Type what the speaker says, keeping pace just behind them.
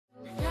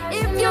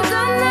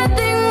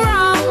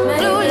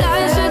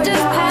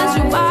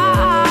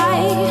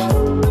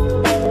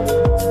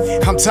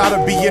tired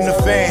of being a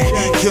fan.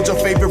 Killed your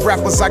favorite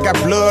rappers, I got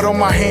blood on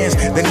my hands.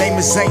 The name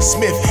is Zane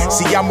Smith.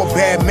 See, I'm a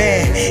bad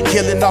man,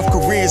 killing off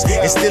careers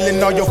and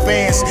stealing all your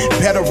fans.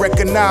 Better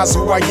recognize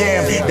who I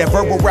am, that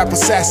verbal rap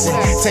assassin.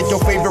 Take your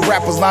favorite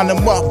rappers, line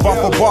them up, bar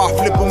for bar,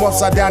 flip them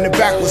upside down and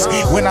backwards.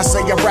 When I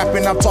say I'm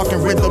rapping, I'm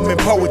talking rhythm and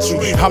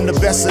poetry. I'm the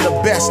best of the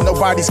best,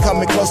 nobody's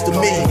coming close to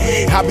me.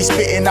 I be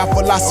spitting out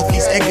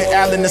philosophies, Edgar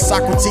Allan and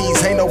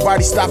Socrates. Ain't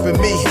nobody stopping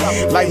me.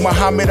 Like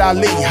Muhammad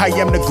Ali, I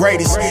am the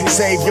greatest.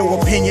 Save your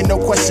opinion, no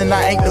question,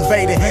 I ain't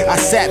debating. I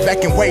sat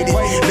back and waited,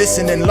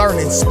 listening,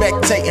 learning,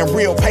 spectating,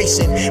 real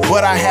patient.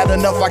 But I had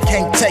enough, I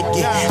can't take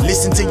it.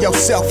 Listen to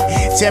yourself,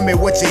 tell me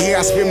what you hear.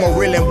 I spit more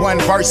real in one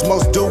verse,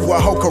 most do a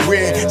whole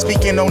career.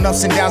 Speaking on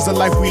ups and downs of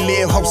life we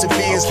live, hopes and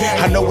fears.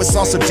 I know it's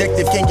all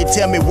subjective, can you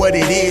tell me what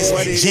it is?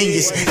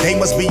 Genius, they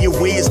must be your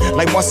whiz.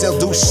 Like Marcel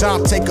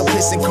Duchamp, take a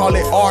piss and call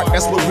it art.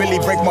 That's what really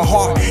break my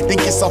heart.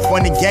 Think it's all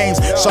fun and games,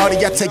 shawty,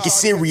 I take it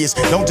serious.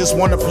 Don't just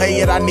wanna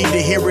play it, I need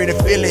to hear it and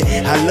feel it.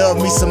 I love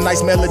me some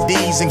nice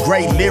melodies and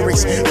great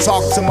lyrics.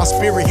 Talk to my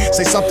spirit,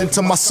 say something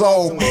to my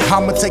soul.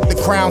 I'ma take the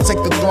crown,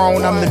 take the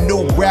throne. I'm the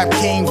new rap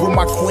king with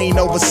my queen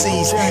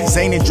overseas.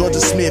 Zane and Jorja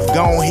Smith,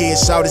 go ahead,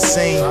 shout it,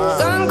 sing.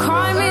 Don't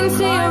climb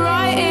into your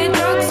right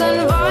eardrum.